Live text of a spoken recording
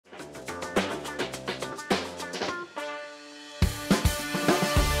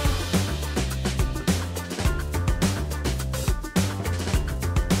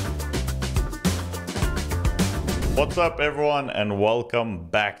What's up everyone, and welcome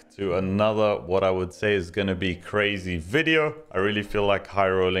back to another what I would say is gonna be crazy video. I really feel like high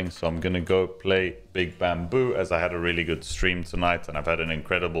rolling, so I'm gonna go play Big Bamboo as I had a really good stream tonight and I've had an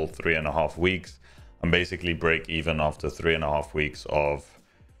incredible 3.5 weeks. I'm basically break even after 3.5 weeks of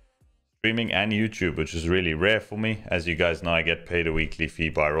streaming and YouTube, which is really rare for me. As you guys know, I get paid a weekly fee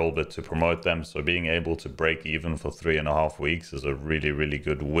by Rollbit to promote them, so being able to break even for 3.5 weeks is a really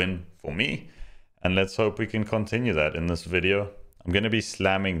good win for me. And let's hope we can continue that in this video. I'm going to be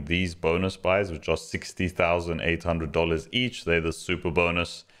slamming these bonus buys, which are $60,800 each. They're the super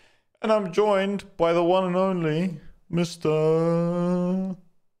bonus. And I'm joined by the one and only Mr.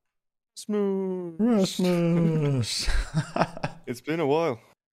 Smooth. Rasmus. It's been a while.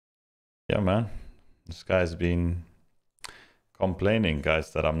 Yeah, man. This guy's been complaining,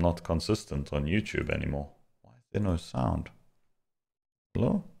 guys, that I'm not consistent on YouTube anymore. Why is there no sound?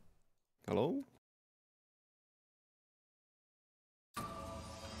 Hello? Hello?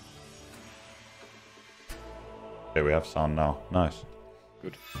 Okay, we have sound now. Nice.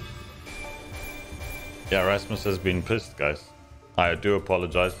 Good. Yeah, Rasmus has been pissed, guys. I do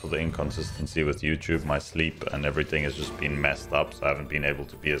apologize for the inconsistency with YouTube. My sleep and everything has just been messed up, so I haven't been able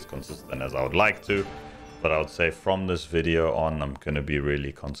to be as consistent as I would like to. But I would say from this video on, I'm going to be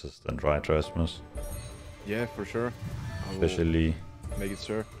really consistent, right, Rasmus? Yeah, for sure. I will Especially... make it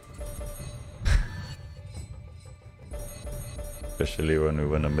sure. Especially when we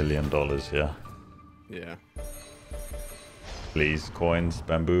win $1 million here. Yeah. Please, coins,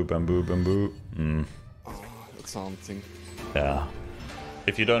 bamboo, bamboo, bamboo. Oh, that's something. Yeah.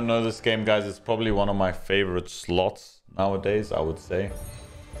 If you don't know this game, guys, it's probably one of my favorite slots nowadays, I would say.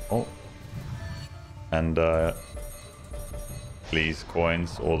 Oh. And, please,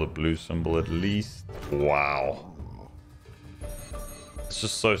 coins, or the blue symbol at least. Wow. It's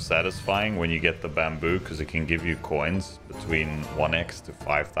just so satisfying when you get the bamboo, because it can give you coins between 1x to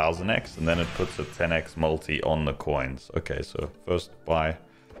 5000x, and then it puts a 10x multi on the coins. Okay, so first buy,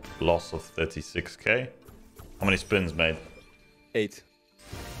 loss of 36k. How many spins made? 8.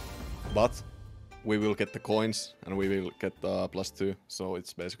 But we will get the coins and we will get the +2, so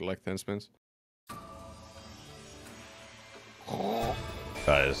it's basically like 10 spins.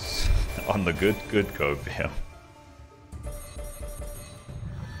 Guys, on the good cope here.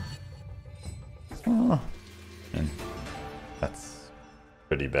 Oh, and that's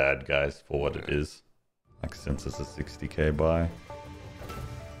pretty bad, guys, for what it is. Like, since it's a 60k buy.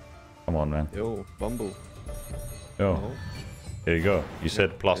 Come on, man. Yo, Bumble. Yo, Oh. here you go. You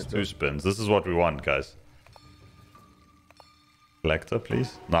said +2 spins. This is what we want, guys. Collector,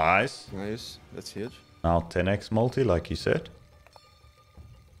 please. Nice. Nice, that's huge. Now 10x multi, like you said.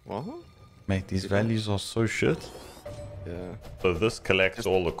 What? Mate, these values are so shit. Yeah. So this collects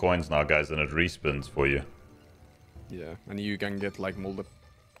all the coins now, guys, and it respins for you. Yeah, and you can get like multiple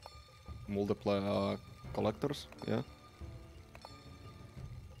collectors, yeah.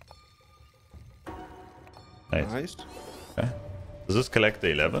 Nice. Okay. Does this collect the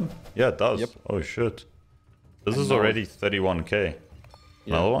 11? Yeah, it does. Yep. Oh, shit. This And is now- already 31k.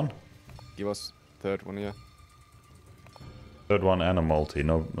 Yeah. Another one? Give us third one, yeah. Third one and a multi.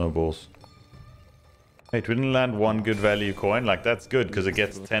 No balls. Wait, we didn't land one good value coin? Like, that's good, because it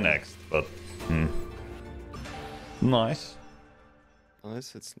gets 10x, but... Nice.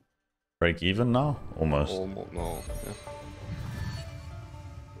 Nice, it's Break even now? Almost. almost, no, yeah.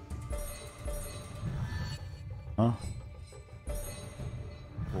 Huh?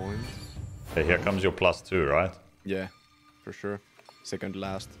 Coins. Okay, here comes your +2, right? Yeah, for sure. Second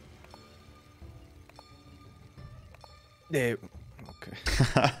last. Yeah. Okay.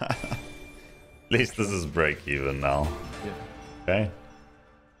 At least this is break even now. Yeah. Okay.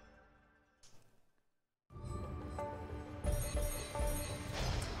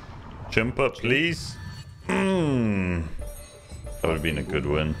 Chimpa, please. That would have been a good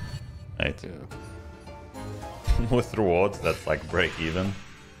win. Right. Yeah. With rewards, that's like break even.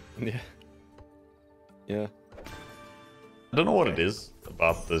 Yeah. Yeah. I don't know what it is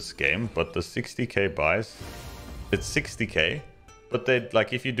about this game, but the 60k buys, it's 60k, but they,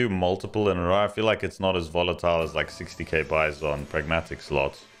 like, if you do multiple in a row, I feel like it's not as volatile as like 60k buys on pragmatic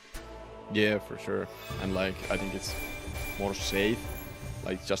slots. Yeah, for sure. And like, I think it's more safe,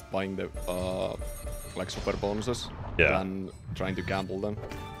 like just buying the like super bonuses than trying to gamble them.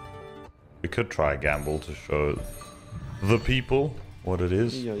 We could try a gamble to show the people what it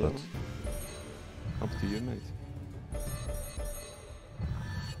is. Yeah, but... Up to you, mate.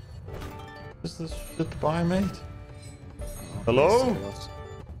 Is this shit buy, mate? Hello?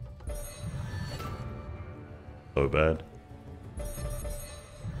 So bad.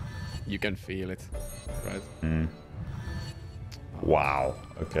 You can feel it, right? Wow.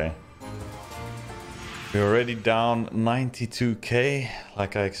 Okay. We're already down 92k.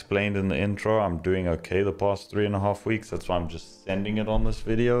 Like I explained in the intro, I'm doing okay the past 3.5 weeks. That's why I'm just sending it on this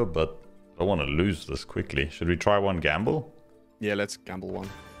video, but I want to lose this quickly. Should we try one gamble? Yeah, let's gamble one.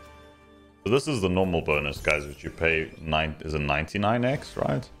 So this is the normal bonus, guys, which you pay is a 99x,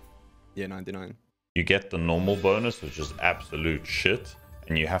 right? Yeah, 99. You get the normal bonus, which is absolute shit,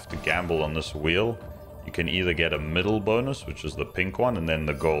 and you have to gamble on this wheel. You can either get a middle bonus, which is the pink one, and then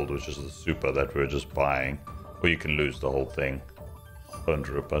the gold, which is the super that we're just buying, or you can lose the whole thing. Don't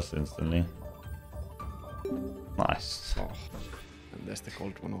rip us instantly. Nice. Oh, and there's the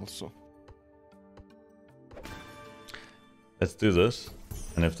gold one also. Let's do this,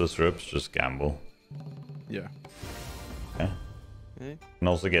 and if this rips, just gamble. Yeah. Okay. Okay. You can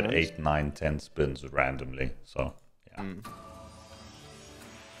also get Nice. 8, 9, 10 spins randomly, so yeah.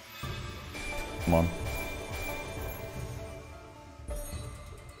 Come on.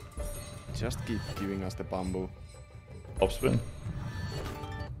 Just keep giving us the bamboo. Top spin.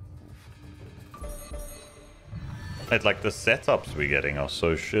 It's like the setups we're getting are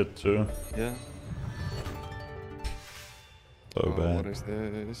so shit too. Yeah. So bad. What is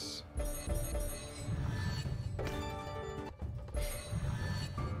this?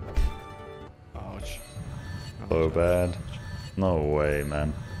 Ouch. So Ouch. bad. No way,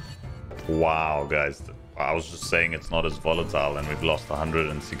 man. Wow, guys. I was just saying it's not as volatile and we've lost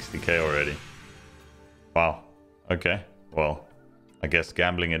 160k already. Wow. Okay. Well, I guess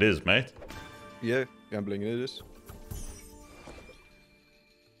gambling it is, mate. Yeah, gambling it is.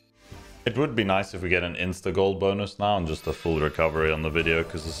 It would be nice if we get an insta gold bonus now and just a full recovery on the video,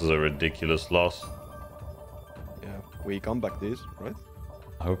 because this is a ridiculous loss. Yeah, we come back this, right?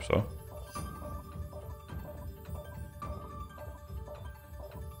 I hope so.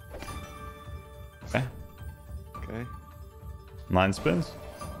 Okay. Okay. 9 spins.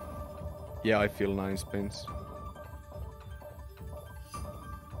 Yeah, I feel 9 spins.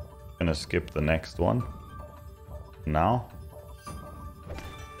 Gonna skip the next one. Now.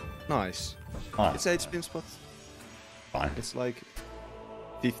 Nice. Nice. It's 8 spins, but Fine. it's like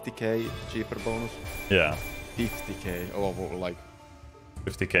 50k cheaper bonus. Yeah. 50k. Oh, well, like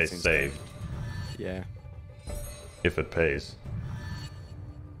 50k That's insane. saved yeah, if it pays.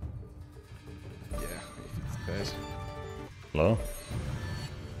 yeah. If it's best. Hello?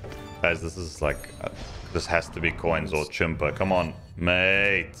 Guys, this is like... this has to be coins or chimpa. Come on,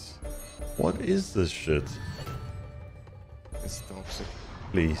 mate. What is this shit? It's toxic.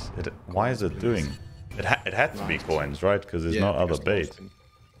 Please. Why is it doing? It had to be Nice. coins, right? Because there's Yeah, no other because bait. spin.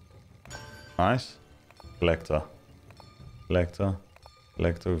 Nice. Collector. Collector.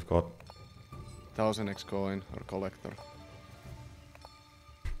 Collector, we've got... 1000x coin or collector.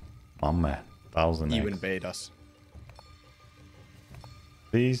 Oh man. 1000x. Even bait us.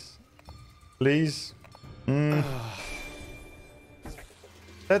 Please. Please.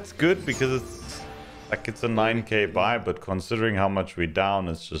 That's good because it's like it's a 9k buy, but considering how much we down,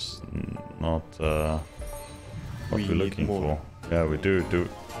 it's just not what We we're need looking more. for. Yeah, we do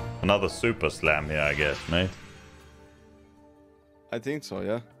another super slam here, I guess, mate. I think so,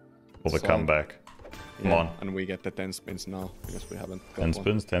 yeah. For the So- comeback. Come on. And we get the 10 spins now because we haven't got 10 one.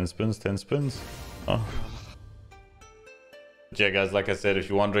 spins, 10 spins, 10 spins. Oh. Yeah, guys, like I said, if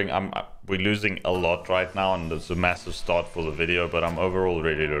you're wondering, we're losing a lot right now, and it's a massive start for the video, but I'm overall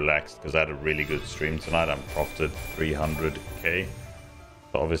really relaxed because I had a really good stream tonight. I'm profited 300k.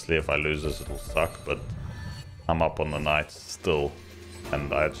 So obviously, if I lose this, it'll suck, but I'm up on the night still,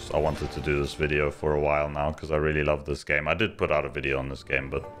 and I wanted to do this video for a while now because I really love this game. I did put out a video on this game,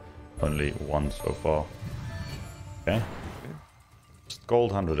 but only one so far. Okay. Just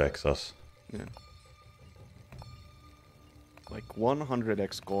gold 100x us. Yeah. Like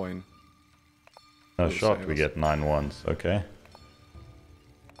 100x coin. No Will shot, save we us. get 9 ones. Okay.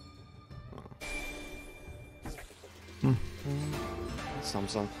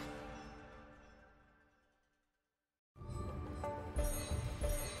 Some.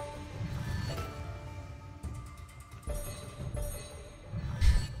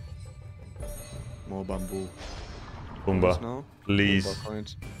 More bamboo. Boomba, Coins now. please. Boomba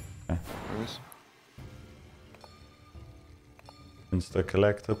coins. Okay. Nice. Insta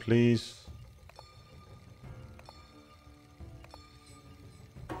collector, please.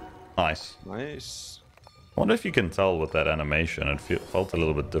 Nice. Nice. I wonder if you can tell with that animation. It felt a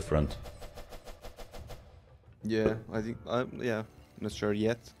little bit different. Yeah, I think yeah, not sure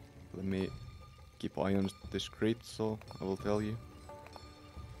yet. Let me keep eye on the script, so I will tell you.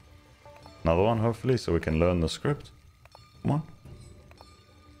 Another one, hopefully, so we can learn the script. Come on.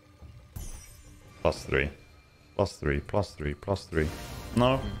 +3. +3, +3, +3.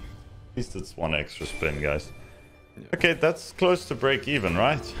 No. At least it's one extra spin, guys. Yeah. Okay, that's close to break even,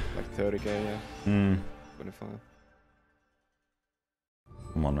 right? Like 30k, yeah. 25.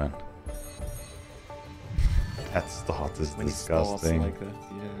 Come on, man. That start is disgusting. Like that,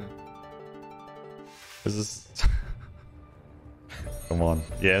 yeah. Is this... Come on.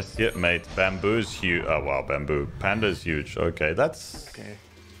 Yes, yeah, mate. Bamboo's huge. Oh, wow, bamboo. Panda's huge. Okay, that's... Okay.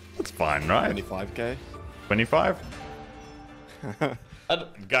 That's fine, right? 25k. 25?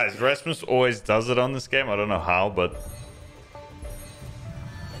 Guys, Rasmus always does it on this game. I don't know how, but...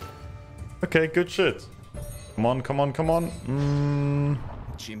 Okay, good shit. Come on, come on, come on.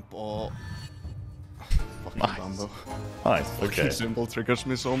 Chimpo. Fucking Nice. Bambo. Nice, okay. Fucking symbol triggers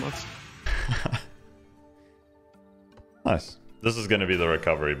me so much. Nice. This is going to be the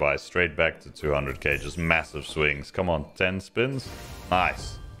recovery buy. Straight back to 200k. Just massive swings. Come on, 10 spins.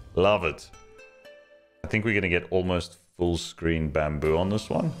 Nice. Love it. I think we're going to get almost full screen bamboo on this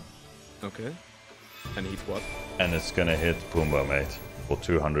one. Okay. And hit what? And it's going to hit Pumbaa, mate. For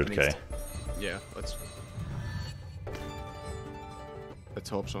 200k. Yeah, let's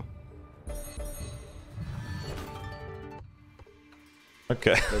hope so.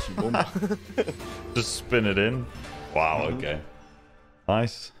 Okay. Just spin it in. Wow, okay.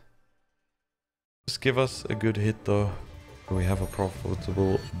 Nice. Just give us a good hit though. We have a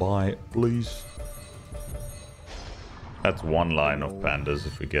profitable buy, please. That's one line of pandas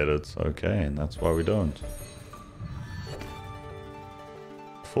if we get it. Okay, and that's why we don't.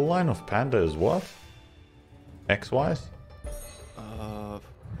 Full line of panda is what? X-wise?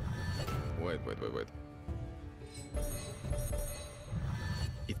 Wait.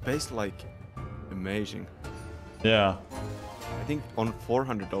 It pays like amazing. Yeah. I think on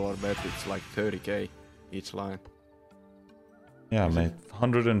 $400 bet it's like 30k each line. Yeah, mate.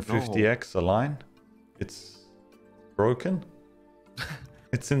 150x a line? It's broken?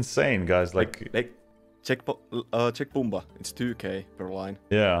 It's insane, guys. Like check Pumbaa. It's 2k per line.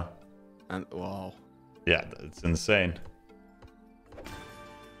 Yeah. And wow. Yeah, it's insane.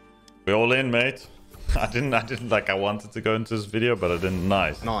 We're all in, mate. I didn't like I wanted to go into this video, but I didn't.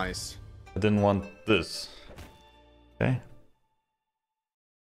 Nice. Nice. I didn't want this. Okay.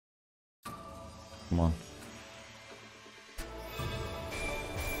 Come on.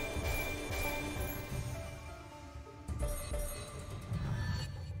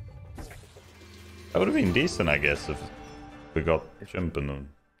 That would have been decent, I guess, if we got Chimp in the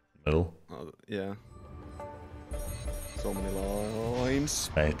middle. Yeah. So many lines.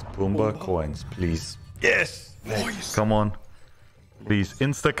 Mate, Pumbaa coins, please. Yes! Nice. Come on. Please,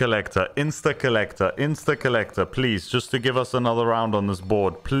 insta collector, insta collector, insta collector, please, just to give us another round on this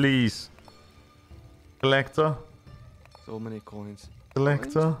board, please. Collector. So many coins.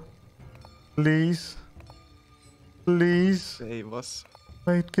 Collector. Please. Please. Save us.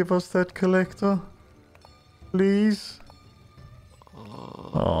 Mate, give us that collector. Please.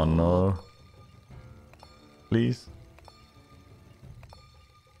 Oh no. Please.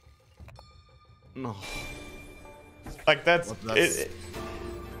 No. Like that's what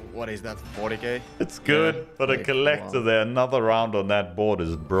is that? 40k? It's good, yeah, but a collector there, another round on that board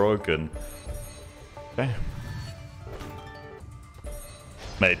is broken. Okay.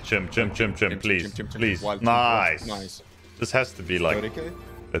 Mate, chimp, please. Please. Nice. Nice. This has to be like 30k?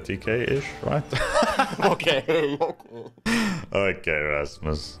 30k-ish, right? Okay. Okay,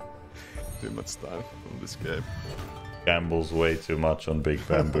 Rasmus. Too much time on this game. Gambles way too much on Big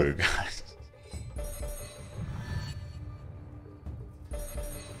Bamboo, guys.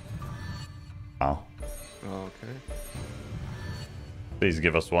 Wow. Okay. Please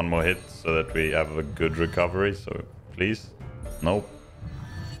give us one more hit so that we have a good recovery. So, please. Nope.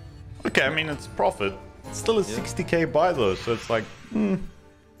 Okay, I mean, it's profit. It's still a 60k buy though, so it's like,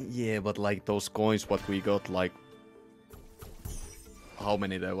 Yeah, but like those coins, what we got, like, how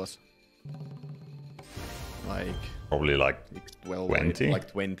many there was? Like probably like 20.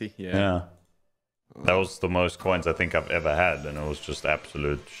 Like 20, yeah. Yeah. That was the most coins I think I've ever had, and it was just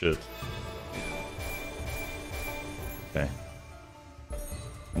absolute shit. Okay.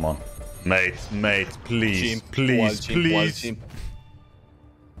 Come on. Mate, please, please.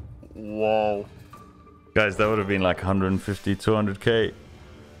 Whoa. Guys, that would have been like 150, 200k.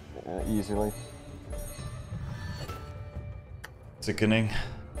 Easily. Sickening.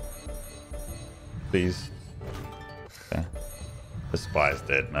 Please. Okay. The spy is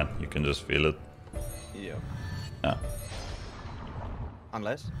dead, man. You can just feel it. Yeah. Yeah.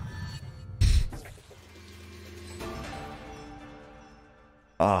 Unless?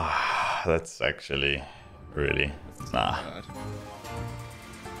 That's actually really... Nah. Bad.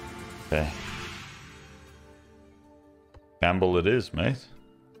 Okay. Gamble it is, mate.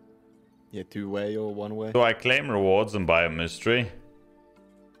 Yeah, 2-way or 1-way. Do I claim rewards and buy a mystery?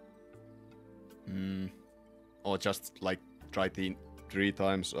 Or just like try 3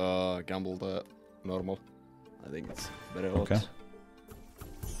 times gamble the normal. I think it's better odds. Okay.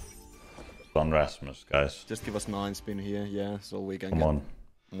 It's on Rasmus, guys. Just give us 9 spin here, yeah, so we can Come get on.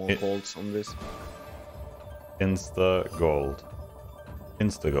 more golds on this. Insta gold.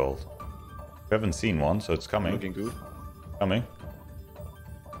 Insta gold. We haven't seen one, so it's coming. Looking good. Coming.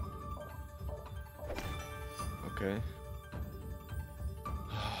 Okay.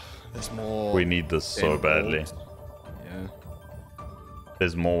 There's more. We need this so badly. Golds. Yeah.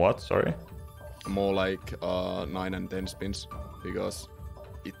 There's more what? Sorry? More like 9 and 10 spins because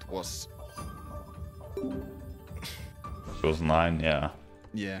it was. It was 9, yeah.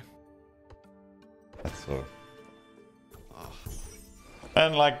 Yeah. That's so.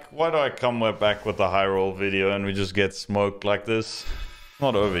 And like, why do I come back with the high roll video and we just get smoked like this?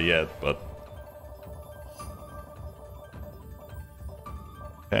 Not over yet, but.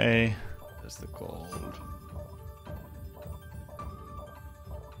 Okay. There's the gold.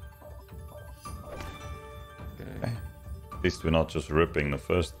 Okay. At least we're not just ripping the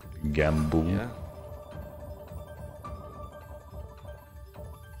first gamble. Yeah.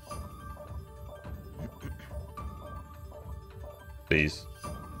 Please.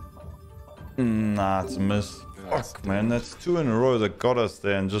 Nah, it's a miss. Yeah, Fuck, man, that's 2 in a row that got us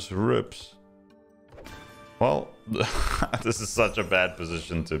there and just rips. Well, this is such a bad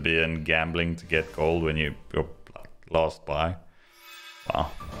position to be in, gambling to get gold when you're last buy.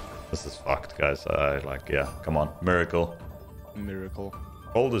 Wow, this is fucked, guys. Yeah, come on, miracle. Miracle.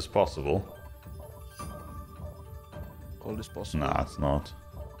 Gold is possible. Gold is possible. Nah, it's not.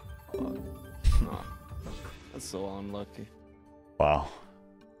 Nah. That's so unlucky. Wow.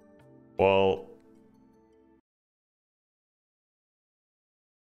 Well,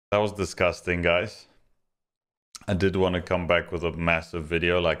 that was disgusting, guys. I did want to come back with a massive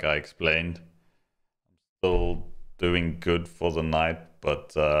video like I explained. I'm still doing good for the night,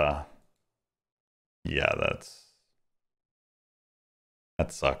 but yeah,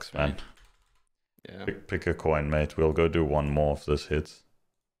 that sucks, man. Yeah. Pick a coin, mate. We'll go do one more if this hits.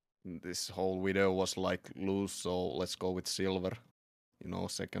 This whole video was like loose, so let's go with silver. You know,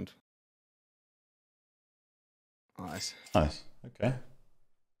 second. Nice. Nice. Okay.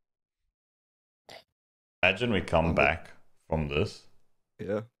 Imagine we come back from this.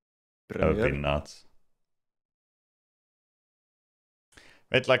 Yeah. That would be nuts.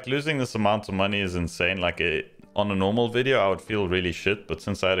 Wait, like losing this amount of money is insane. Like on a normal video, I would feel really shit. But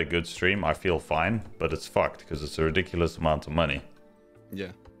since I had a good stream, I feel fine. But it's fucked because it's a ridiculous amount of money.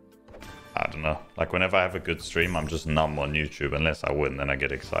 Yeah. I don't know. Like whenever I have a good stream, I'm just numb on YouTube. Unless I win, then I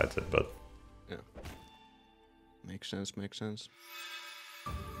get excited. But yeah. Makes sense, makes sense.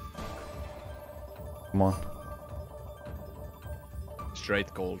 Come on.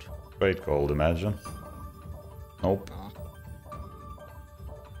 Straight gold. Straight gold, imagine. Nope. Nah.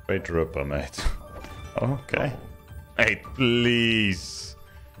 Straight ripper, mate. Okay. Mate, please.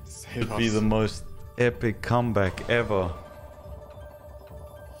 Save Could be us. the most epic comeback ever.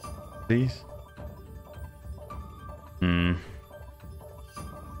 Please.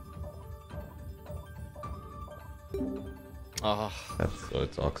 That's so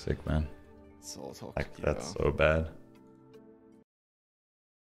toxic, man. So toxic, Like, yeah. that's so bad.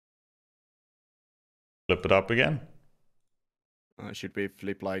 Flip it up again. Should we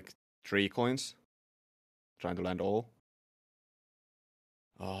flip like 3 coins? Trying to land all.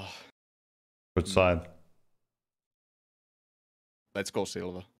 Which side? Let's go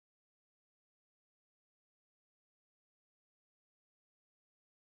silver.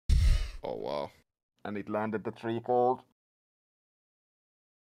 Oh wow. And it landed the 3 gold.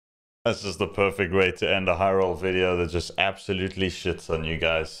 That's just the perfect way to end a high roll video that just absolutely shits on you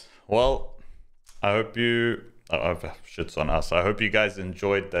guys. Well, I hope you... shits on us. I hope you guys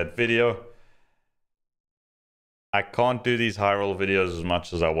enjoyed that video. I can't do these high roll videos as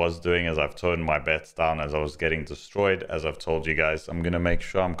much as I was doing, as I've toned my bets down as I was getting destroyed. As I've told you guys, I'm going to make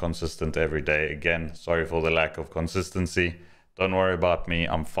sure I'm consistent every day. Again, sorry for the lack of consistency. Don't worry about me.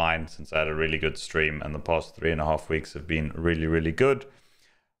 I'm fine since I had a really good stream and the past 3.5 weeks have been really, really good.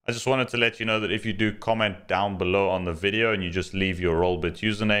 I just wanted to let you know that if you do comment down below on the video and you just leave your Rollbit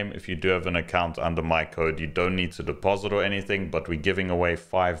username, if you do have an account under my code, you don't need to deposit or anything, but we're giving away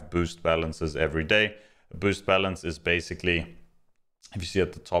 5 boost balances every day. A boost balance is basically, if you see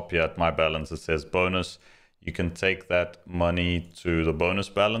at the top here at my balance, it says bonus. You can take that money to the bonus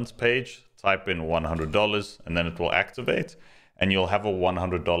balance page, type in $100, and then it will activate. and you'll have a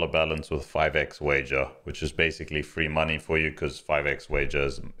 $100 balance with 5x wager, which is basically free money for you because 5x wager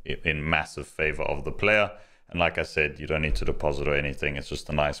is in massive favor of the player. And like I said, you don't need to deposit or anything. It's just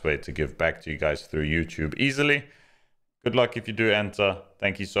a nice way to give back to you guys through YouTube easily. Good luck if you do enter.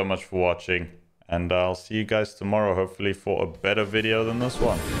 Thank you so much for watching, and I'll see you guys tomorrow, hopefully for a better video than this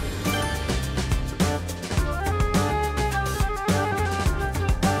one.